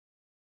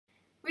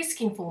Risk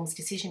informs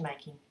decision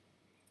making.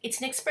 It's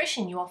an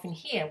expression you often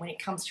hear when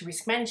it comes to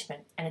risk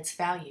management and its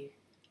value.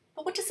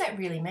 But what does that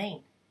really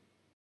mean?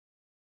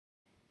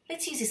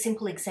 Let's use a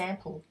simple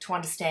example to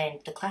understand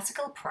the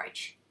classical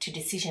approach to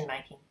decision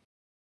making.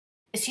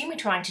 Assume we're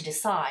trying to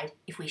decide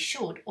if we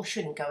should or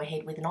shouldn't go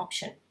ahead with an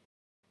option.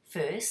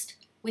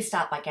 First, we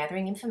start by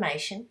gathering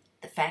information,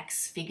 the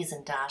facts, figures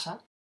and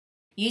data.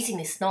 Using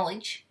this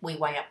knowledge, we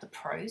weigh up the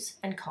pros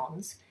and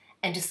cons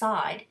and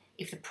decide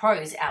if the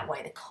pros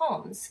outweigh the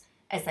cons,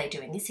 as they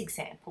do in this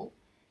example,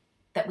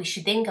 that we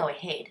should then go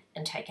ahead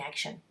and take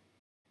action.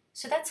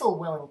 So that's all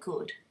well and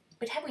good,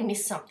 but have we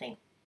missed something?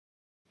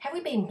 Have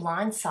we been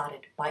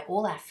blindsided by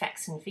all our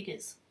facts and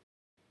figures?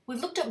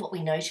 We've looked at what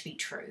we know to be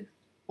true,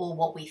 or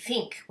what we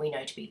think we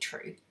know to be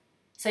true,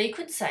 so you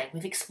could say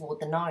we've explored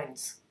the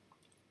knowns.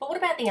 But what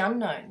about the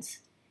unknowns?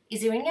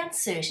 Is there any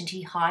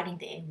uncertainty hiding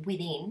there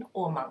within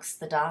or amongst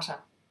the data?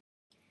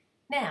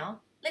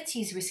 Now, let's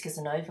use risk as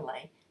an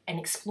overlay and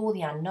explore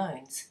the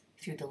unknowns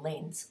through the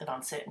lens of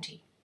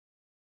uncertainty.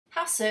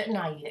 How certain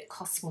are you that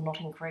costs will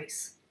not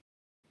increase?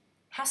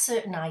 How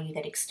certain are you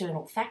that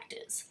external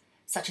factors,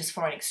 such as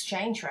foreign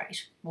exchange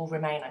rate, will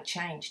remain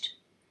unchanged?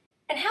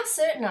 And how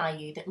certain are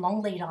you that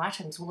long lead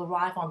items will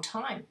arrive on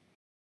time?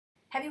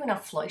 Have you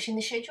enough float in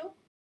the schedule?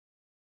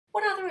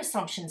 What other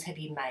assumptions have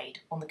you made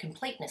on the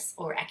completeness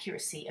or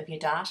accuracy of your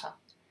data?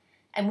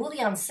 And will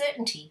the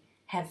uncertainty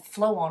have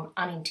flow-on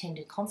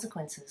unintended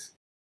consequences?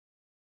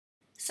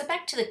 So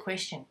back to the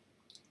question,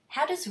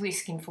 how does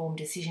risk inform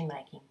decision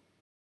making?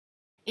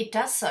 It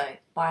does so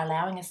by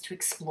allowing us to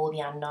explore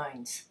the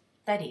unknowns,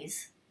 that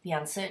is, the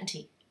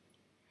uncertainty.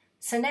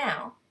 So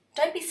now,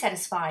 don't be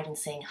satisfied in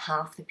seeing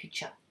half the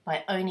picture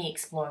by only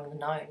exploring the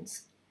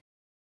knowns.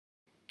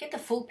 Get the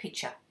full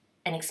picture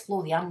and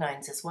explore the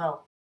unknowns as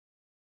well.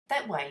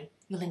 That way,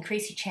 you'll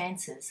increase your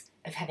chances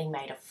of having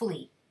made a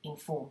fully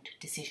informed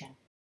decision.